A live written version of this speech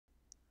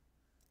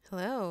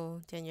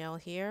Hello, Danielle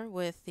here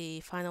with the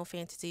Final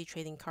Fantasy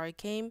trading card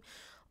game,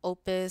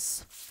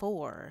 Opus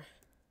 4.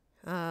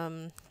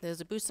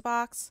 There's a booster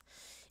box.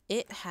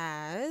 It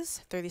has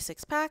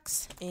 36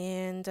 packs,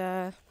 and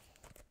we're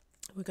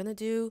gonna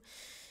do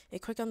a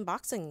quick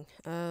unboxing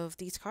of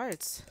these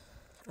cards.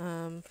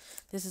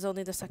 This is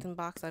only the second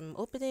box I'm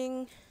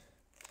opening,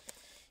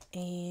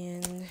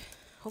 and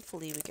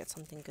hopefully we get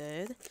something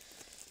good.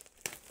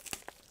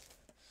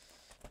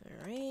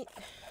 Alright.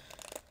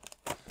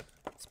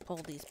 Let's pull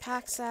these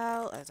packs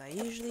out as I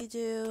usually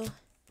do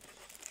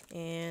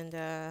and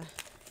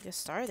get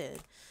started.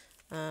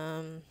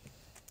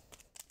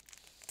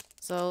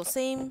 So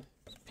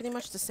pretty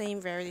much the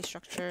same rarity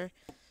structure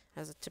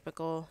as a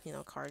typical,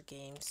 card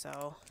game.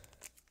 So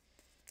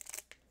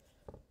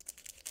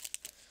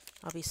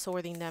I'll be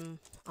sorting them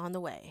on the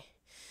way.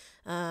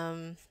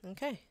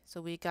 Okay, so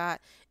we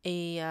got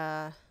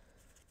a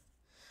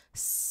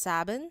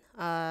Sabin.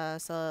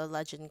 It's a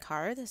legend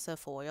card. It's a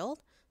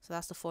foiled. So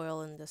that's the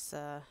foil in this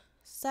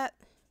set.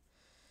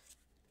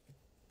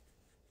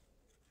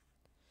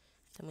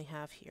 Then we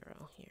have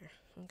Hero here.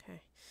 Okay.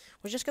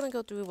 We're just going to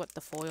go through what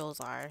the foils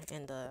are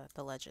and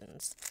the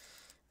legends.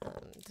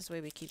 This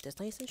way we keep this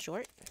nice and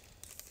short.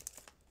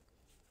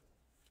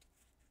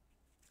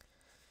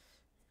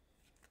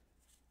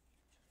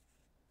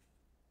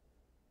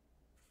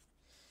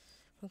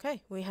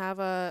 Okay, we have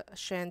a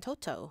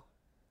Shantoto.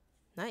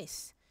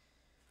 Nice.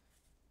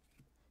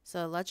 It's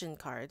a legend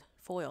card,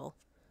 foil.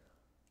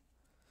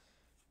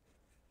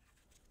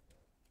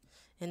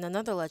 And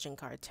another legend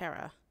card,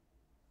 Terra.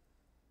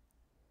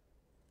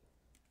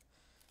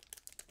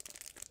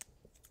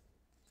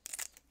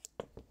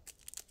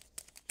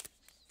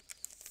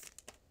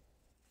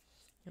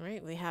 All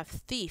right, we have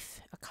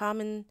Thief, a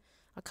common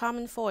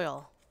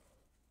foil.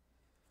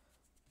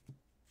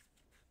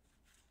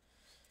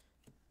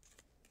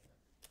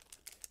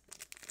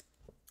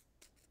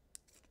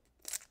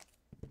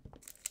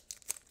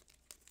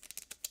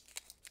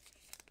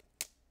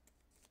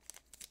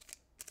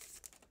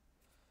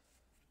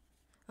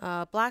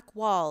 Black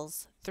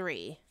Walls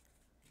 3,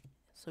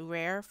 so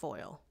rare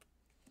foil.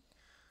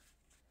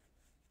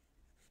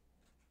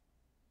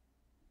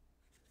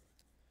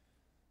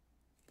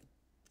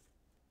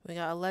 We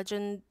got a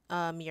legend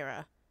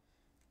Mira.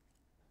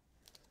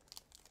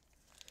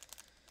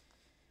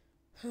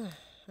 All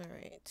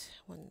right,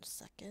 1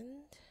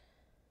 second.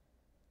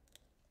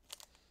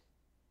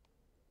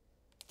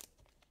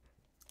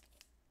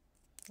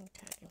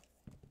 Okay.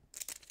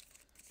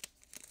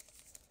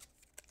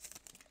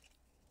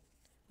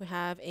 We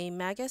have a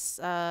Magus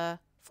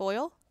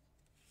foil.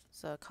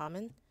 It's a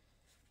common.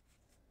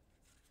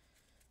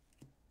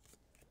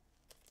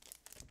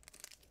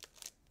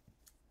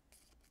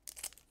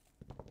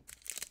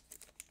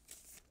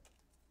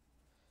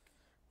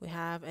 We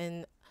have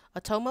an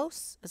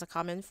Atomos as a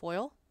common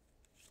foil.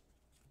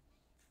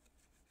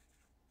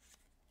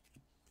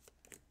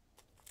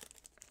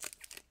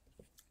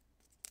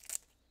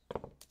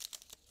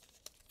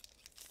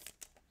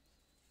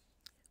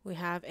 We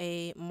have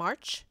a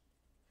March.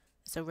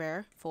 It's a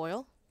rare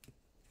foil.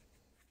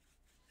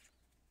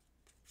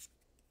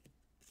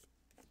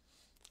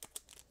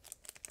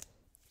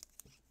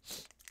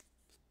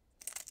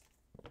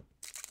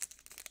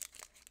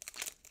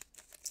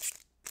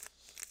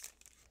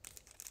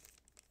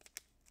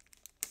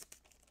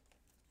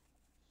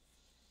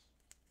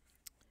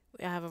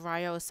 We have a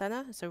Ryo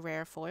Senna. It's a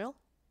rare foil.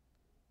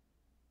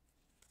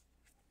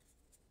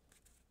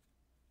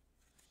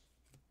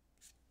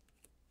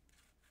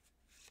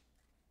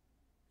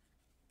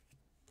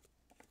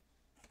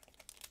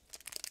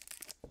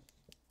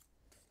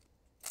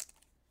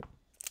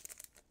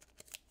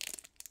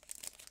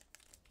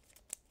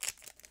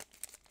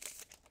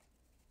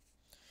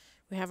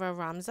 We have a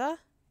Ramza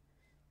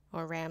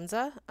or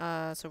Ramza.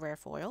 It's a rare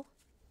foil.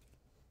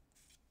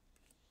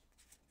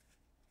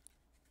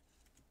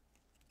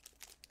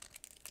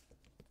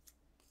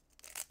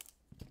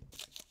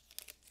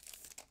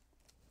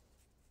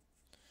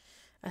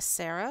 A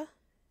Sarah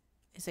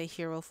is a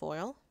hero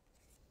foil.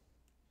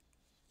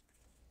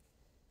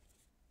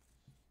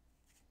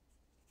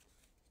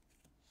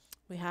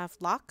 We have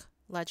Locke,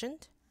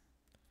 legend.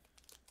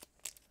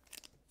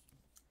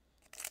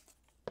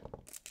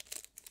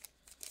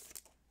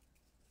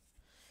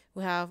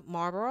 We have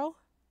Marlboro,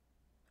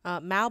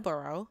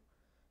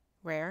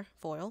 rare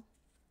foil.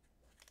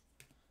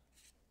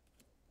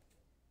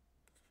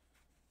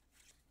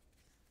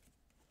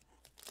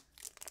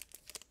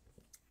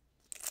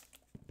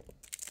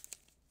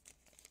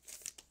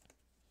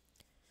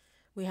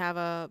 We have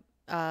a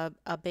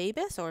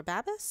Babus or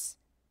Babus,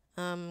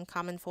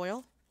 common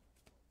foil.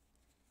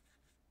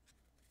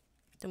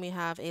 Then we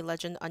have a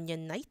Legend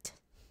Onion Knight.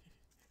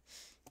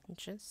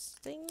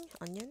 Interesting,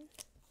 onion.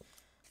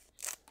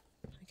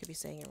 I could be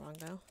saying it wrong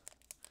though.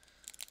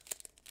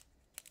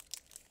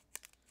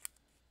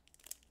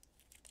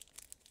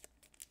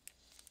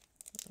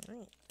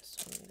 Alright, this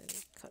one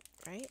didn't cut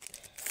right.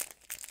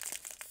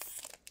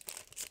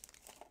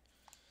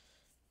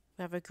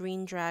 We have a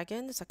Green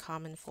Dragon, it's a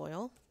common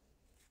foil.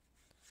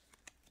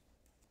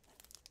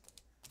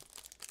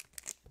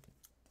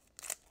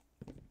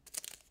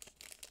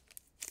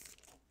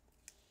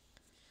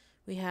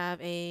 We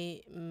have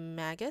a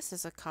Magus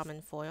as a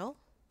common foil.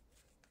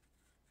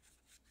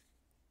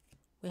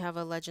 We have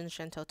a Legend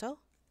Shantoto.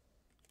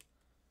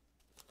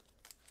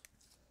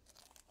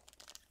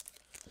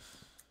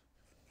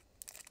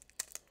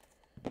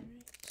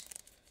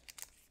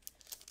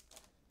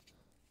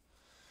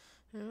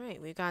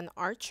 Alright, we've got an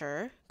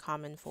Archer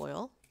common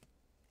foil.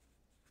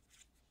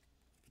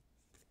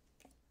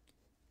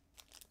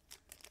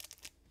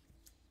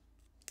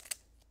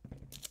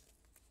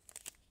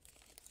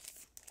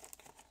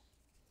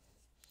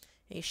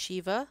 A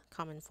Shiva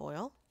common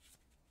foil.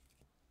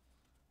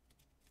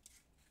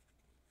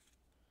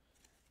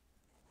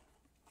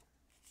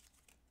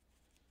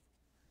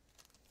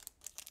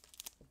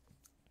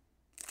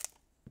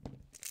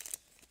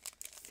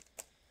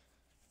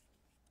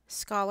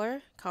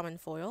 Scholar common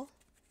foil.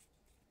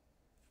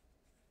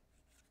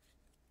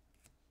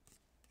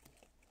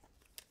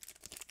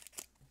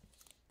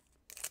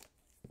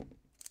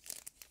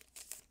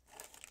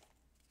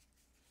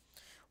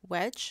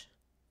 Wedge,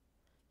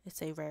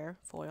 it's a rare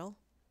foil.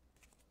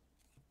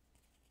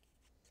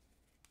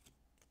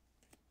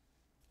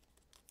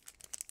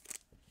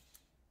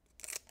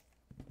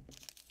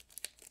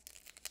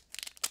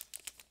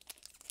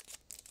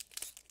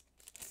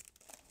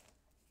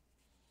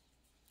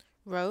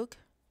 Rogue,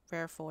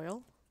 rare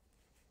foil.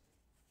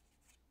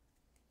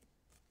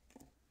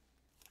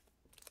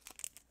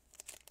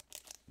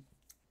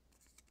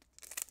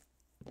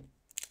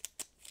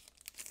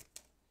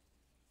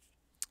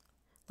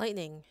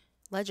 Lightning,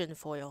 legend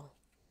foil.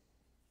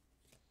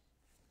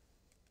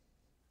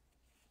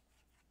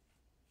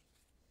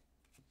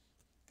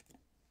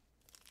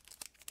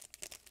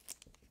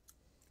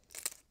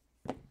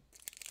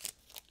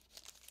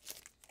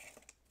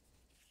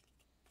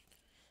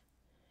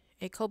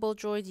 A Kobold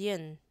Droid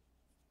Yin,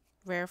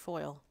 rare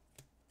foil.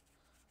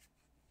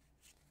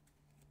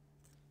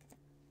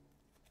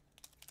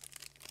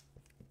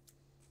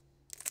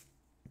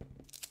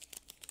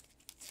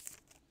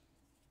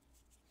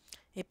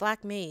 A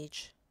Black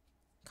Mage,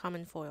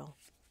 common foil.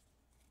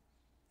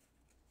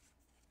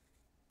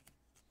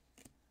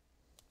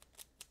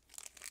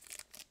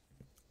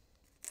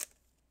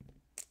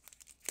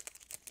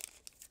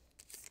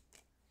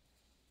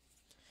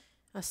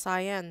 A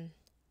Cyan,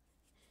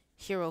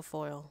 hero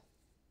foil.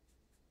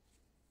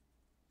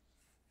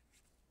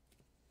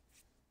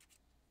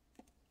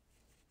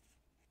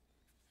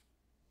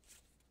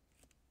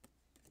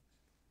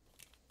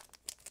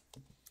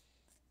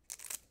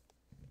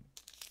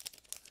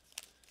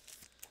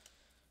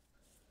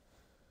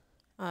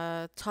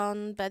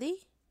 Ton Betty,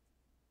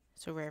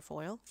 it's a rare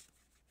foil.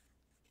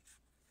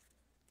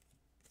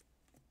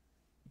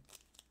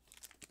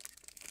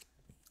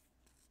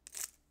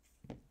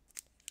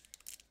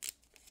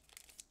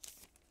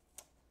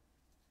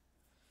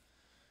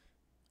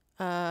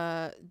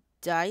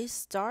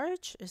 Dice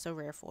Darge is a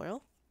rare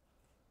foil.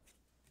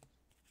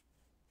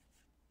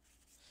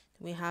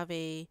 We have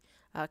a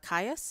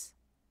Caius,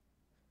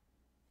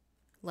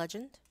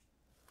 legend.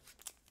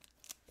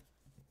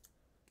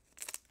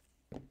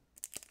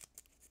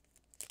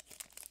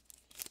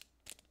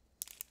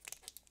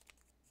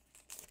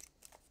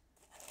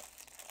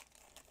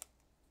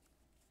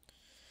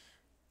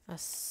 A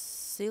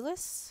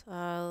Silas,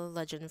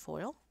 legend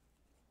foil.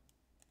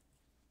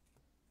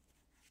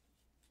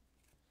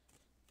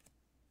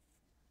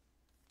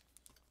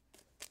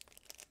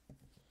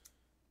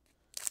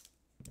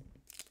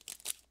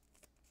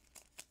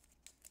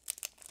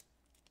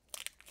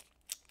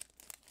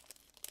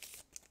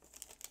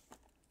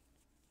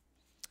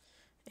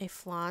 A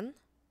Flan,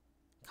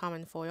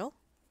 common foil.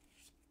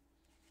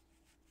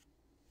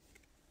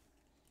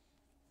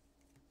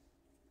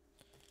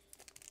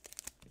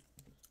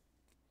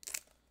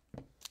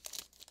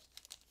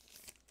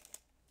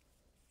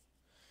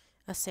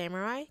 A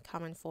Samurai,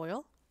 common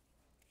foil.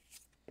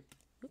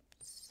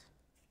 Oops.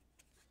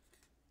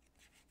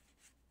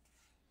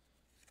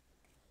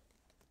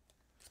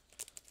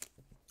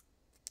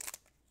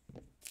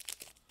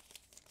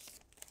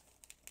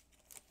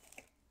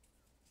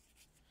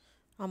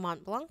 A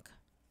Mont Blanc,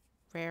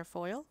 rare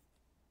foil.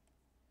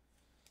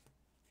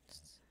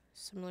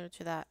 Similar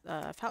to that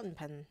fountain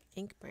pen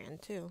ink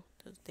brand too.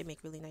 They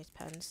make really nice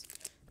pens.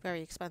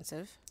 Very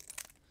expensive.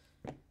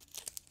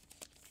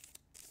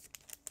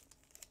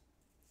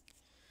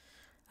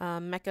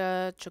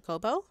 Mecha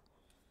Chocobo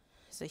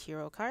is a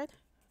hero card.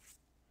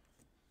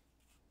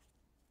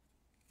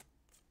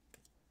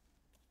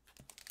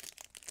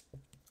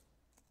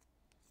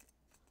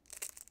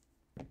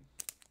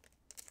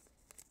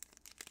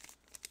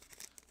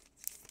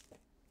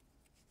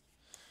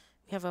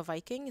 We have a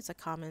Viking, it's a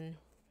common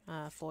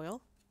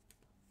foil.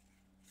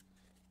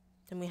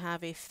 Then we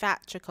have a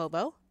Fat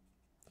Chocobo,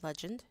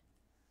 legend.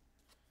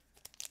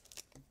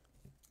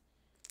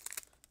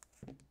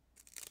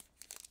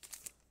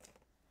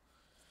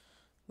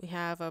 We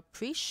have a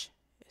Preesh,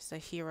 it's a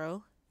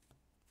hero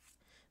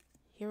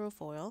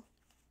foil.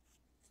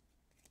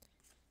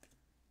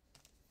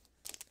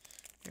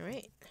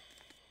 Alright,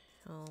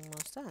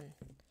 almost done.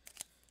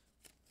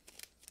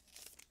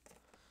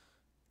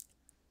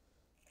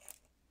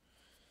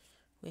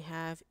 We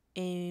have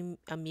a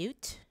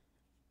mute,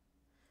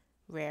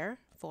 rare,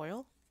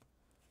 foil.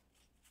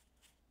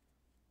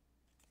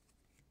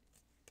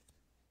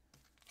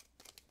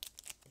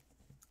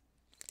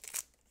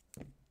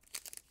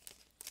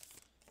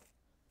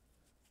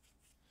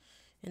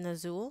 An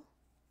azul,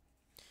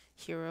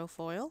 hero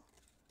foil.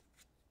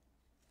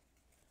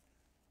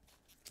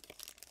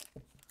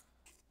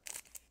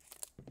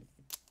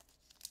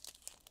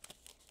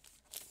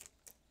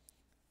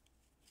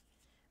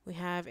 We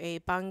have a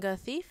Banga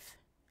Thief,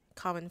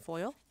 common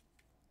foil.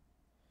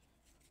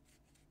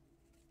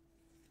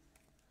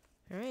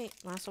 Alright,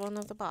 last one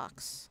of the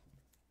box.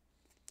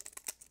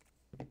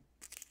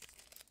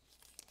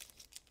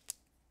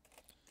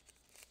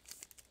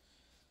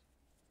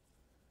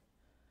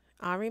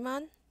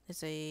 Ariman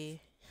is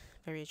a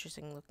very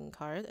interesting looking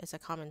card. It's a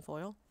common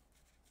foil.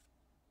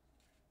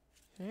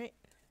 Alright,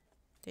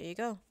 there you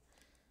go.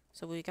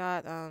 So we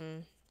got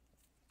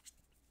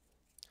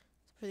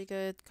pretty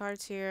good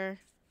cards here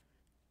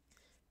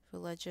for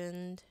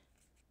Legend.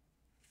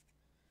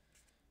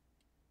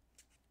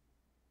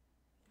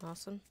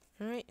 Awesome.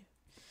 Alright.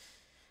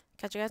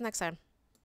 Catch you guys next time.